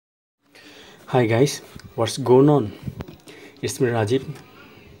Hi guys, what's going on? It's me Rajiv.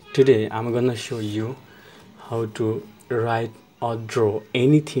 Today I'm gonna show you how to write or draw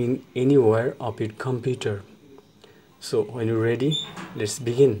anything anywhere of your computer. So when you're ready, let's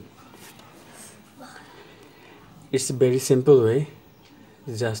begin. It's a very simple way.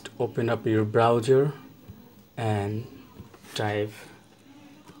 Just open up your browser and type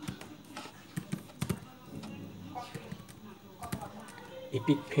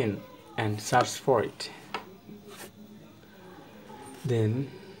Epic Pen and search for it. Then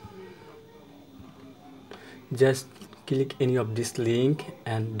just click any of this link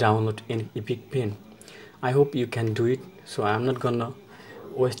and download an Epic Pen. I hope you can do it, so I'm not gonna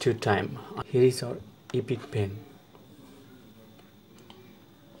waste your time. Here is our Epic Pen.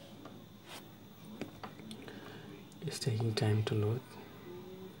 It's taking time to load.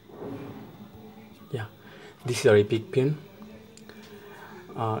 Yeah, this is our Epic Pen.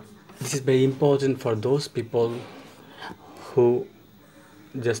 This is very important for those people who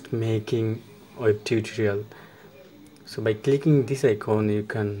just making web tutorial. So by clicking this icon, you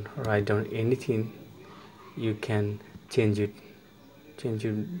can write down anything. You can change it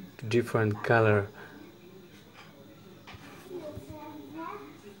to different color.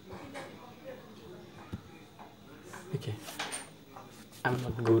 Okay, I'm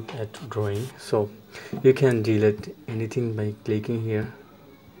not good at drawing, so you can delete anything by clicking here,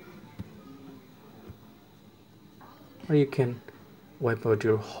 or you can wipe out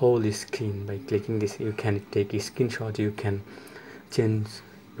your whole screen by clicking this. You can take a screenshot, you can change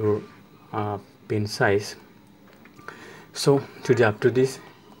your pen size. So today up to this.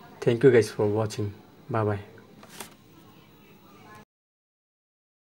 Thank you guys for watching. Bye bye.